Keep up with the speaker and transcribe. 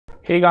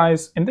Hey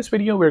guys, in this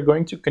video we're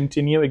going to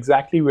continue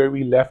exactly where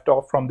we left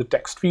off from the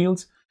text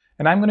fields,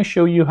 and I'm going to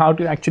show you how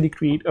to actually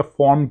create a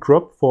form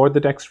group for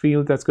the text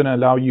field that's going to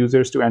allow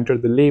users to enter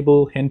the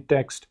label, hint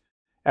text,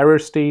 error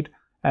state,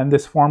 and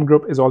this form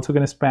group is also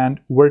going to span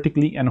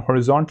vertically and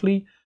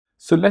horizontally.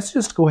 So let's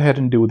just go ahead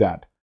and do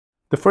that.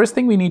 The first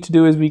thing we need to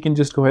do is we can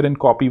just go ahead and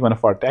copy one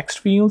of our text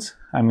fields.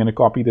 I'm going to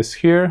copy this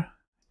here,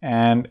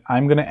 and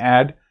I'm going to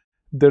add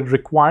the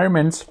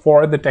requirements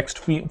for the text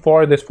field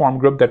for this form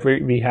group that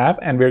we have,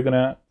 and we're going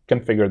to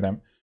configure them.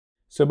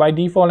 So by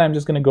default, I'm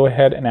just going to go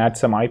ahead and add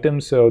some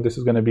items. So this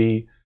is going to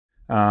be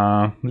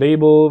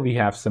label, we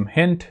have some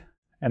hint,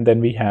 and then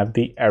we have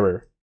the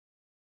error.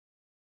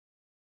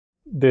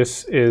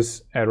 This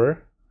is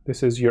error,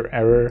 this is your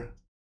error,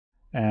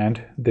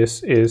 and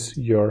this is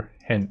your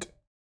hint.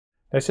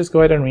 Let's just go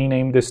ahead and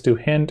rename this to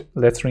hint.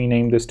 Let's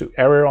rename this to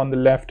error on the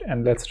left,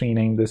 and let's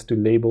rename this to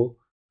label.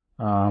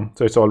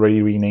 So it's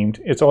already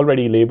renamed, it's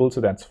already labeled, so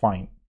that's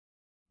fine.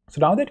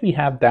 So now that we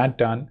have that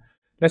done,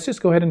 let's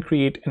just go ahead and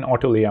create an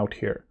auto layout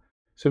here.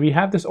 So we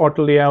have this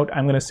auto layout.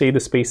 I'm going to say the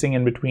spacing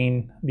in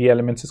between the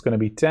elements is going to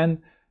be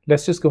 10.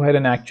 Let's just go ahead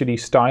and actually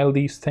style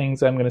these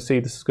things. I'm going to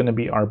say this is going to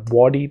be our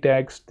body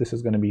text. This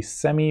is going to be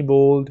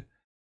semi-bold.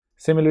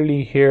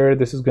 Similarly here,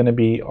 this is going to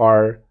be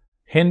our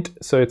hint.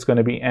 So it's going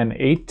to be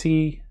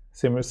N80.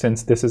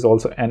 Since this is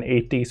also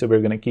N80, so we're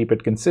going to keep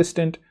it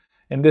consistent.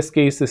 In this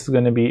case, this is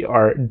going to be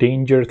our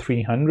danger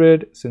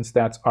 300, since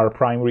that's our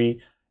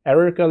primary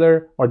error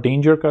color or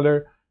danger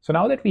color. So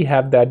now that we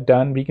have that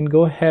done, we can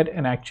go ahead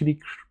and actually,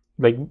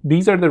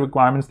 these are the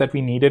requirements that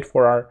we needed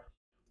for our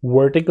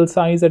vertical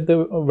size at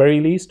the very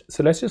least.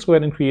 So let's just go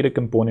ahead and create a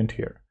component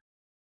here.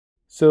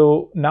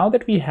 So now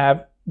that we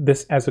have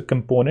this as a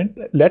component,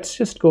 let's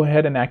just go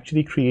ahead and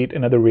actually create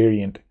another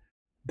variant.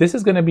 This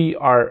is going to be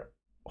our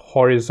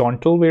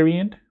horizontal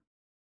variant.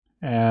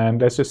 And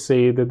let's just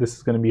say that this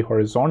is going to be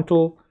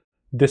horizontal.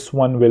 This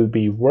one will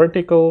be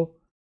vertical.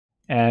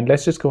 And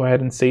let's just go ahead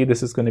and say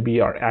this is going to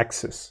be our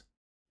axis.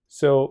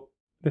 So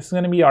this is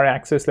going to be our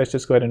axis. Let's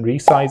just go ahead and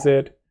resize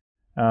it.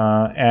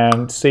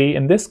 And say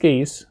in this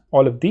case,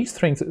 all of these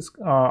things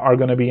are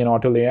going to be an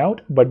auto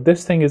layout, but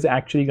this thing is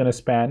actually going to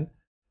span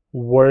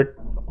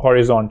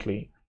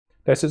horizontally.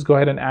 Let's just go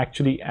ahead and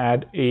actually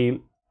add a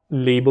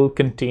label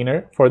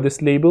container for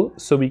this label,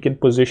 so we can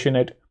position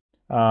it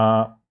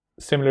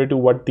similar to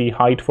what the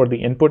height for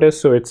the input is.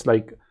 So it's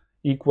like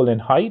equal in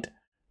height.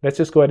 Let's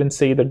just go ahead and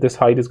say that this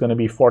height is going to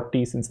be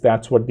 40, since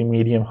that's what the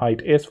medium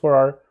height is for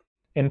our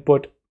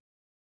input.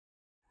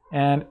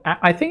 And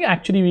I think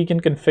actually we can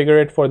configure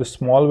it for the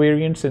small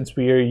variant, since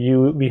we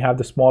have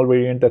the small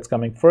variant that's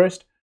coming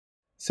first.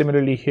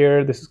 Similarly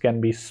here, this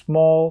can be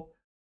small.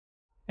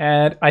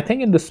 And I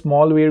think in the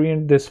small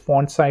variant, this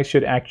font size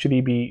should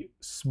actually be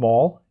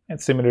small.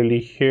 And similarly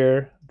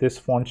here, this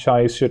font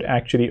size should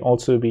actually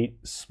also be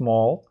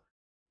small.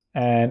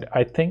 And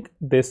I think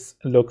this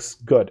looks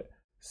good.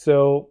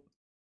 So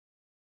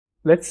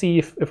let's see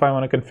if I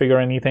want to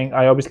configure anything.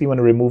 I obviously want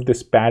to remove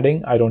this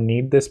padding. I don't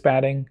need this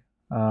padding.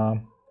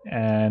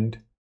 And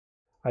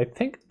I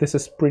think this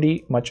is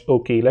pretty much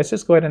okay. Let's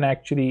just go ahead and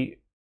actually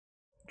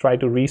try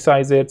to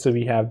resize it. So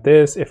we have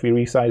this. If we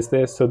resize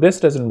this, so this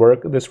doesn't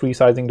work. This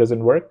resizing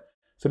doesn't work.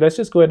 So let's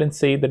just go ahead and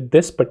say that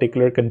this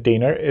particular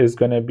container is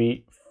going to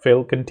be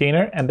fill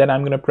container. And then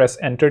I'm going to press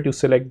enter to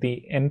select the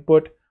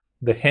input,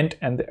 the hint,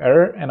 and the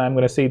error. And I'm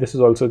going to say this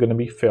is also going to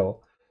be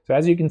fill. So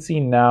as you can see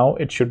now,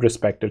 it should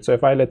respect it. So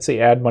if I, let's say,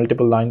 add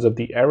multiple lines of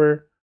the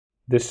error,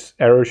 this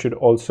error should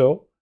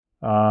also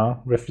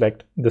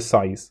reflect the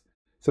size.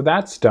 So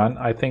that's done.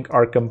 I think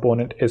our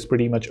component is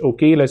pretty much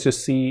okay. Let's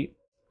just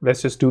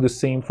do the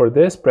same for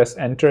this. Press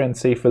enter and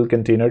say fill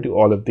container to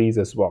all of these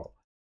as well.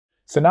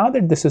 So now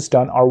that this is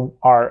done,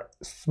 our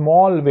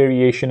small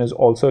variation is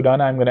also done.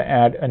 I'm going to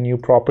add a new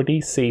property,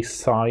 say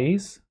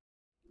size.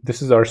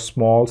 This is our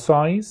small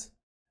size.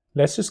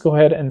 Let's just go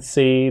ahead and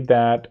say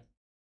that,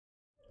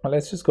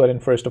 let's just go ahead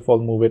and first of all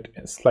move it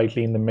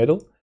slightly in the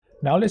middle.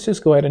 Now let's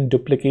just go ahead and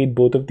duplicate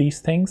both of these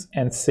things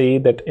and say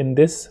that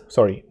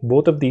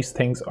both of these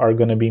things are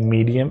going to be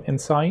medium in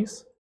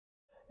size.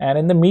 And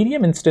in the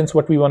medium instance,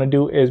 what we want to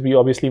do is we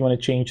obviously want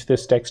to change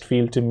this text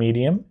field to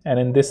medium. And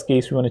in this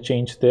case, we want to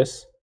change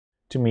this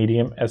to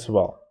medium as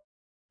well.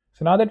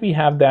 So now that we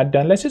have that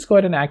done, let's just go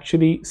ahead and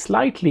actually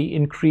slightly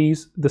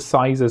increase the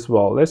size as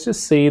well. Let's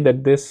just say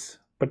that this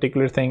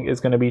particular thing is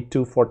going to be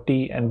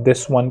 240, and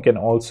this one can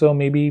also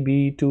maybe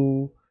be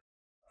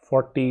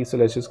 240. So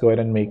let's just go ahead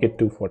and make it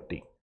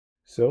 240.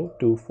 So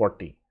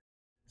 240.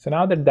 So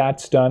now that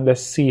that's done,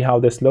 let's see how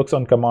this looks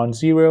on command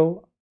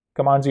 0.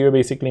 Command 0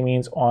 basically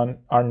means on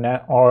our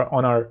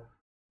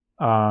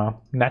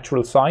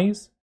natural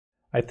size.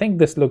 I think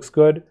this looks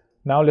good.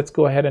 Now let's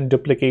go ahead and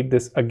duplicate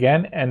this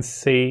again and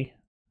say,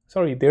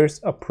 sorry,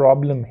 there's a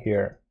problem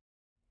here.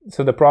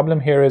 So the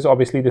problem here is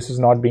obviously this is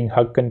not being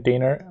hug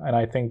container, and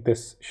I think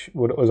this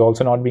was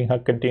also not being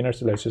hug container.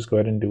 So let's just go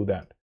ahead and do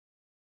that.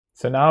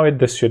 So now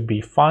this should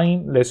be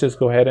fine. Let's just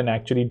go ahead and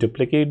actually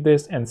duplicate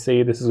this and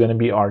say this is going to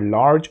be our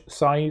large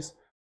size.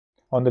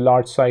 On the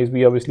large size,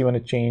 we obviously want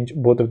to change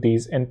both of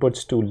these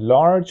inputs to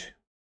large.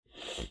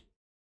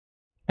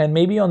 And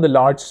maybe on the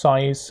large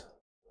size,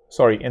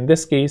 sorry, in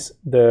this case,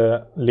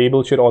 the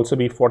label should also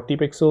be 40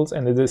 pixels.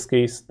 And in this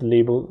case, the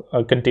label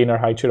container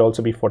height should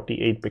also be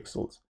 48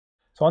 pixels.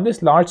 So on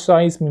this large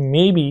size,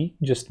 maybe,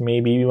 just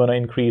maybe, we want to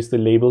increase the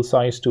label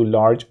size to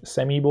large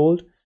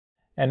semi-bold.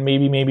 And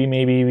maybe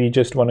we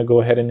just want to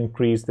go ahead and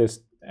increase this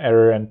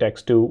error and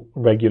text to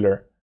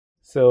regular.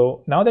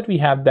 So now that we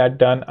have that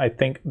done, I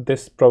think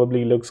this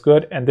probably looks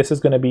good. And this is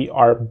going to be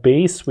our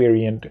base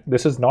variant.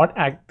 This is not,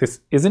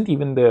 this isn't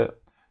even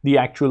the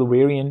actual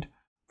variant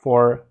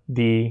for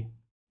the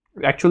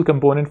actual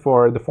component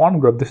for the form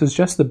group. This is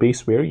just the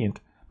base variant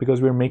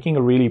because we're making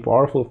a really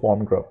powerful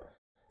form group.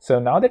 So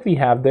now that we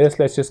have this,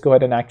 let's just go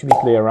ahead and actually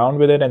play around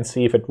with it and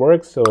see if it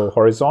works. So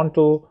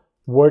horizontal,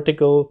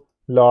 vertical,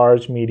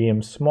 large,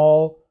 medium,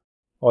 small,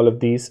 all of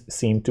these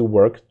seem to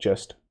work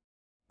just,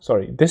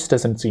 sorry, this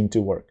doesn't seem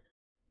to work.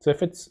 So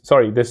if it's,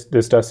 sorry, this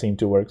does seem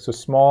to work. So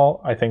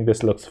small, I think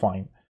this looks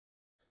fine.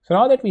 So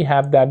now that we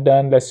have that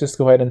done, let's just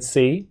go ahead and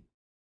say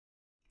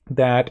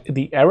that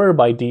the error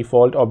by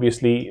default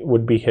obviously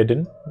would be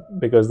hidden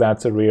because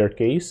that's a rare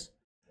case.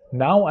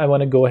 Now I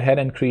want to go ahead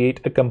and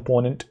create a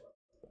component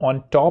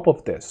on top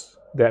of this,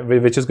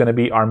 which is going to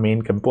be our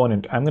main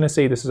component. I'm going to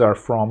say this is our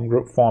form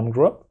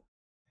group,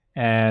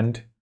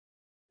 and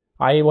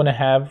I want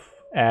to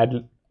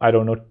add, I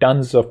don't know,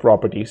 tons of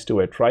properties to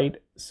it, right?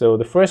 So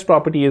the first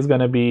property is going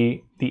to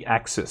be the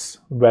axis,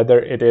 whether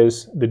it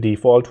is the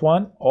default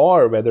one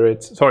or whether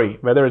it's, sorry,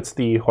 whether it's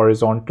the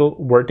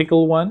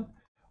vertical one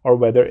or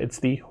whether it's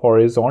the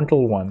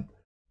horizontal one.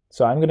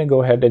 So I'm going to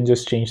go ahead and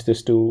just change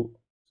this to,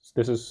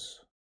 this is,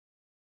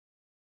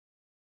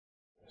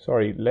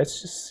 sorry,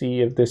 let's just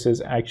see if this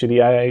is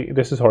actually,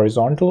 this is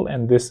horizontal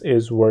and this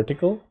is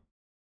vertical.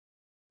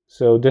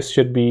 So this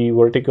should be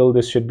vertical,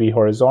 this should be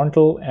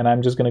horizontal, and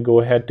I'm just going to go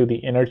ahead to the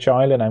inner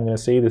child and I'm going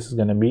to say this is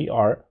going to be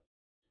our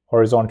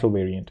horizontal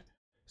variant.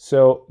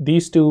 So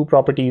these two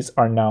properties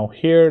are now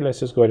here. Let's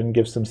just go ahead and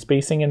give some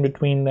spacing in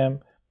between them.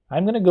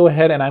 I'm going to go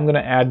ahead and I'm going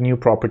to add new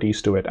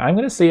properties to it. I'm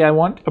going to say I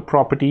want a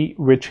property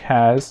which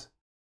has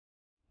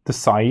the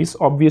size.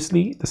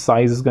 Obviously, the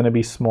size is going to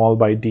be small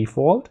by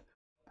default.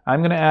 I'm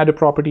going to add a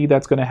property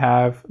that's going to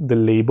have the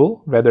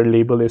label, whether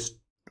label is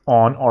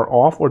on or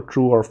off or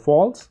true or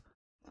false.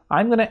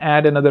 I'm going to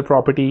add another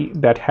property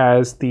that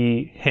has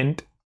the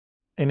hint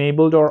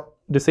enabled or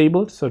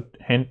disabled. So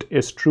hint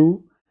is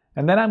true.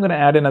 And then I'm going to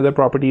add another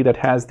property that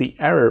has the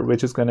error,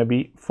 which is going to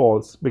be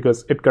false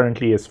because it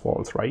currently is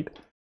false, right?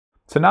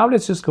 So now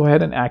let's just go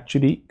ahead and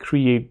actually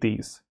create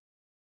these.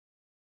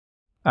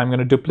 I'm going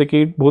to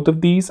duplicate both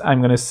of these. I'm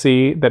going to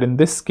say that in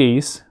this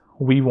case,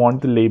 we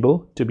want the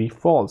label to be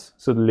false.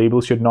 So the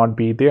label should not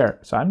be there.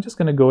 So I'm just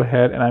going to go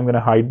ahead and I'm going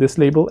to hide this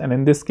label. And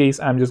in this case,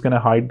 I'm just going to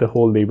hide the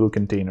whole label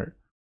container.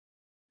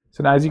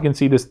 So now as you can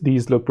see,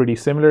 these look pretty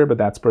similar, but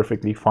that's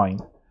perfectly fine.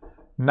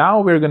 Now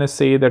we're going to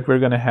say that we're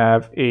going to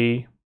have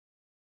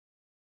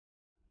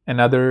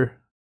another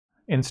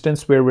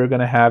instance where we're going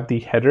to have the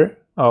header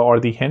or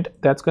the hint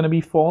that's going to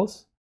be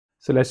false.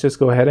 So let's just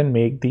go ahead and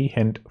make the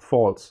hint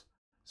false.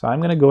 So I'm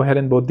going to go ahead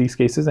in both these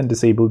cases and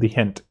disable the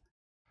hint.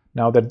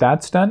 Now that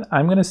that's done,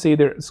 I'm going to say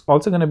there's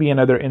also going to be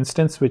another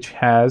instance which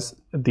has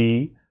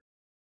the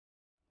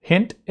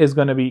hint is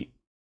going to be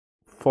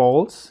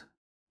false,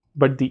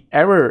 but the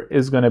error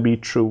is going to be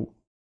true.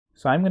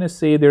 So I'm going to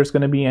say there's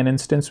going to be an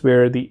instance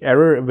where the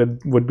error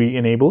would be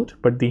enabled,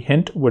 but the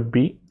hint would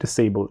be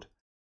disabled.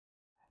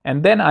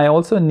 And then I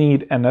also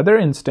need another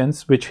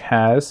instance which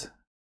has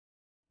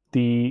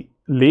the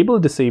label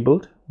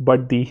disabled,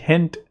 but the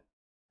hint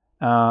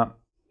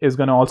is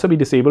going to also be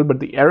disabled, but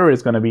the error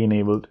is going to be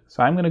enabled.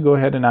 So I'm going to go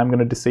ahead and I'm going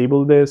to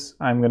disable this.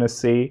 I'm going to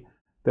say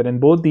that in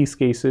both these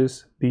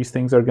cases, these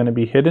things are going to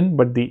be hidden,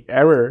 but the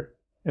error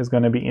is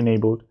going to be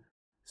enabled.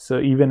 So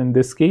even in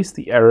this case,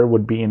 the error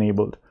would be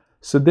enabled.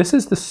 So this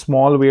is the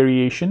small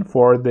variation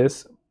for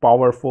this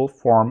powerful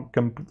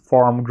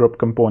form group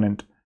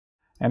component.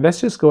 And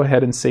let's just go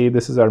ahead and say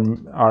this is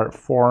our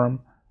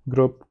form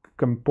group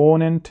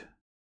component.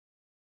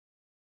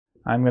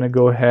 I'm going to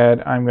go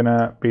ahead, I'm going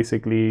to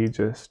basically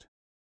just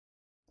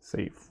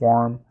say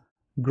form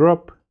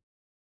group,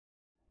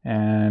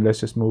 and let's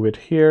just move it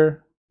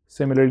here.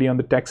 Similarly on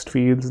the text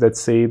fields, let's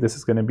say this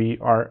is going to be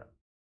our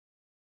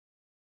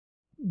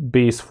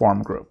base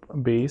form group.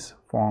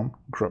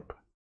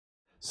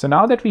 So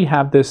now that we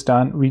have this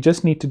done, we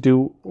just need to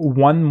do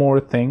one more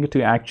thing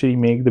to actually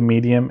make the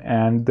medium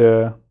and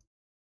the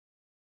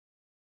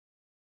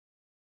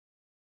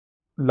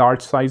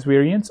large size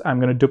variants. I'm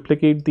going to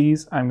duplicate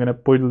these. I'm going to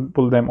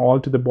pull them all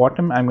to the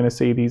bottom. I'm going to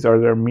say these are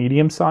their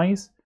medium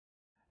size,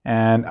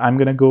 and I'm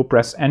going to go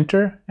press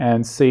enter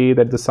and say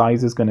that the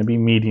size is going to be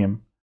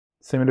medium.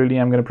 Similarly,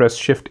 I'm going to press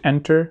shift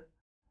enter,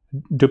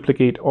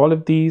 duplicate all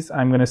of these.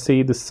 I'm going to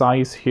say the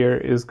size here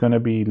is going to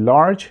be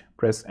large,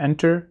 press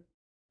enter,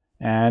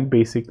 and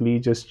basically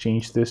just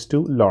change this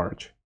to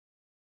large.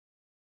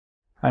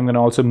 I'm going to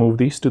also move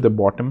these to the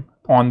bottom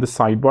on the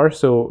sidebar.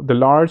 So the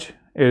large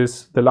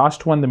is the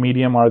last one, the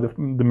medium are the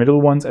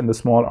middle ones, and the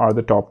small are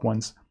the top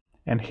ones.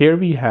 And here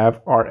we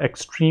have our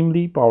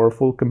extremely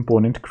powerful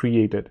component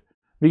created.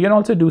 We can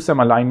also do some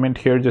alignment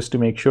here just to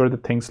make sure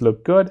that things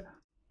look good.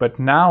 But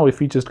now if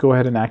we just go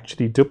ahead and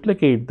actually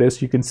duplicate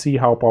this, you can see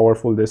how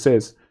powerful this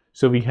is.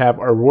 So we have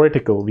our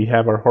vertical, we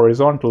have our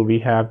horizontal, we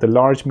have the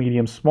large,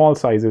 medium, small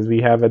sizes,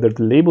 we have whether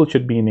the label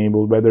should be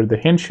enabled, whether the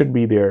hint should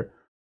be there,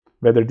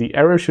 whether the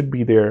error should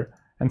be there,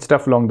 and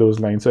stuff along those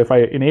lines. So if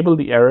I enable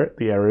the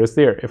error is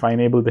there. If I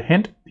enable the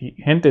hint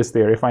is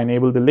there. If I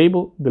enable the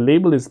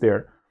label is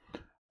there.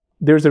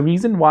 There's a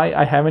reason why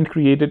I haven't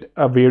created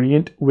a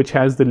variant which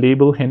has the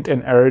label, hint,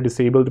 and error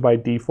disabled by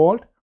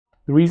default.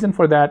 The reason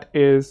for that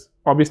is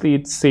obviously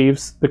it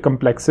saves the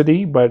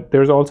complexity, but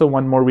there's also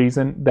one more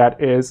reason,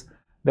 that is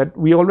that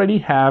we already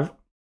have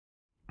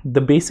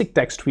the basic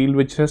text field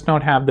which does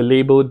not have the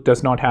label, it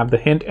does not have the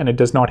hint, and it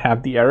does not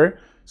have the error.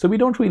 So we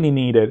don't really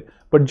need it.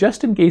 But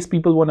just in case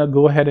people want to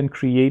go ahead and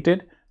create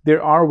it,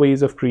 there are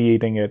ways of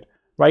creating it,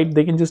 right?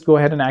 They can just go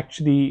ahead and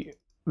actually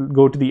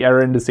go to the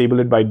error and disable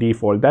it by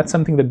default. That's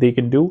something that they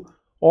can do.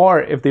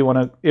 Or if we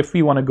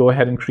want to go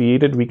ahead and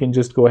create it, we can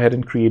just go ahead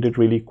and create it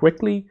really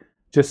quickly,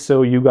 just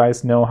so you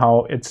guys know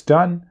how it's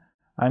done.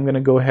 I'm going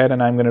to go ahead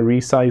and I'm going to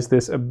resize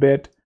this a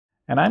bit.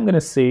 And I'm going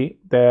to say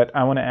that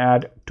I want to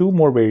add 2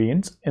 more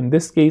variants. In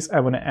this case, I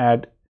want to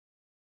add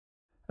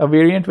a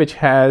variant which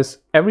has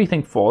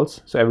everything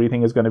false. So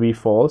everything is going to be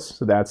false.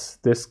 So that's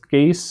this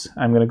case.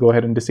 I'm going to go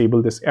ahead and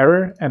disable this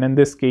error. And in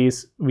this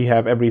case, we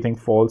have everything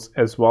false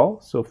as well.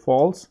 So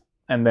false.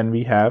 And then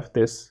we have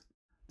this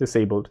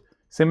disabled.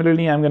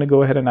 Similarly, I'm going to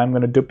go ahead and I'm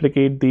going to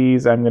duplicate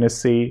these. I'm going to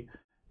say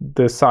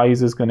the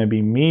size is going to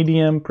be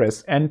medium.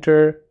 Press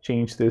enter.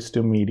 Change this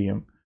to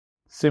medium.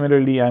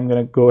 Similarly, I'm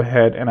going to go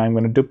ahead and I'm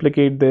going to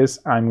duplicate this.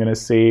 I'm going to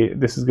say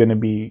this is going to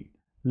be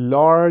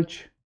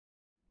large.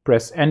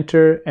 Press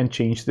enter and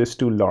change this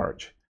to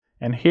large.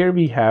 And here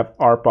we have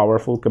our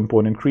powerful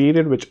component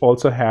created, which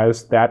also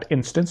has that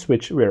instance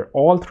where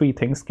all 3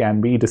 things can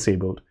be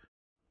disabled.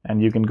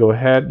 And you can go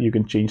ahead, you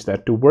can change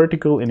that to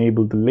vertical,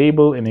 enable the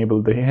label,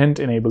 enable the hint,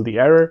 enable the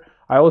error.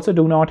 I also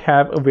do not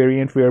have a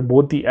variant where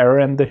both the error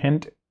and the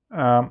hint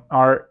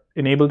are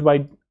enabled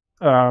by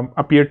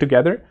appear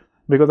together,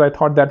 because I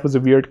thought that was a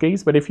weird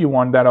case. But if you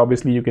want that,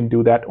 obviously you can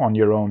do that on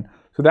your own.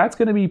 So that's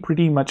going to be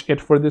pretty much it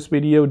for this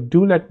video.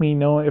 Do let me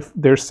know if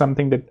there's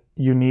something that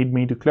you need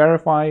me to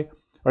clarify,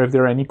 or if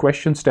there are any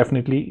questions,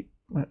 definitely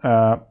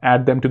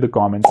add them to the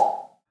comments.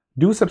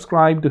 Do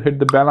subscribe to hit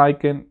the bell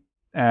icon,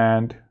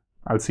 and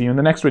I'll see you in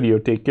the next video.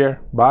 Take care.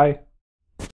 Bye.